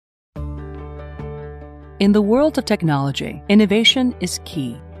In the world of technology, innovation is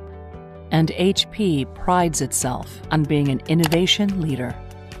key, and HP prides itself on being an innovation leader.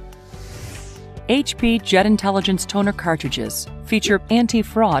 HP JetIntelligence toner cartridges feature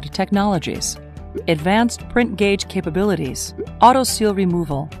anti-fraud technologies, advanced print gauge capabilities, auto seal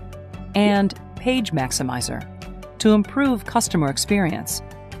removal, and page maximizer to improve customer experience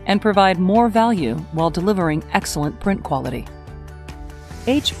and provide more value while delivering excellent print quality.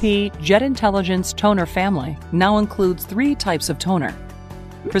 HP JetIntelligence toner family now includes 3 types of toner: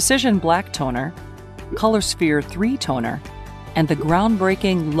 Precision Black Toner, ColorSphere 3 Toner, and the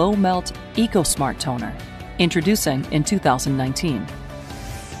groundbreaking low-melt EcoSmart Toner, introducing in 2019.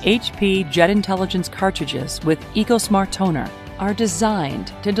 HP JetIntelligence cartridges with EcoSmart Toner are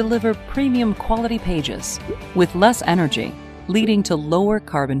designed to deliver premium quality pages with less energy, leading to lower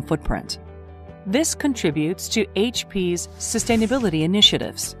carbon footprint. This contributes to HP's sustainability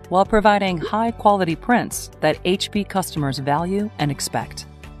initiatives while providing high-quality prints that HP customers value and expect.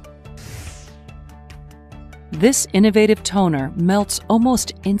 This innovative toner melts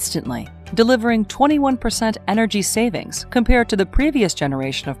almost instantly, delivering 21% energy savings compared to the previous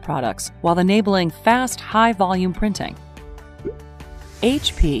generation of products while enabling fast, high-volume printing.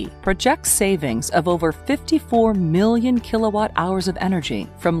 HP projects savings of over 54 million kilowatt-hours of energy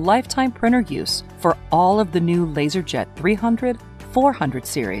from lifetime printer use for all of the new LaserJet 300, 400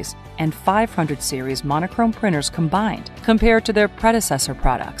 series, and 500 series monochrome printers combined compared to their predecessor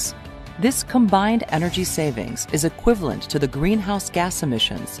products. This combined energy savings is equivalent to the greenhouse gas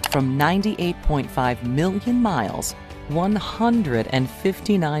emissions from 98.5 million miles,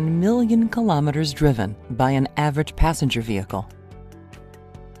 159 million kilometers driven by an average passenger vehicle.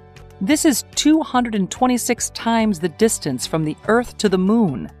 This is 226 times the distance from the Earth to the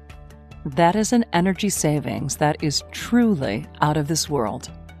Moon. That is an energy savings that is truly out of this world.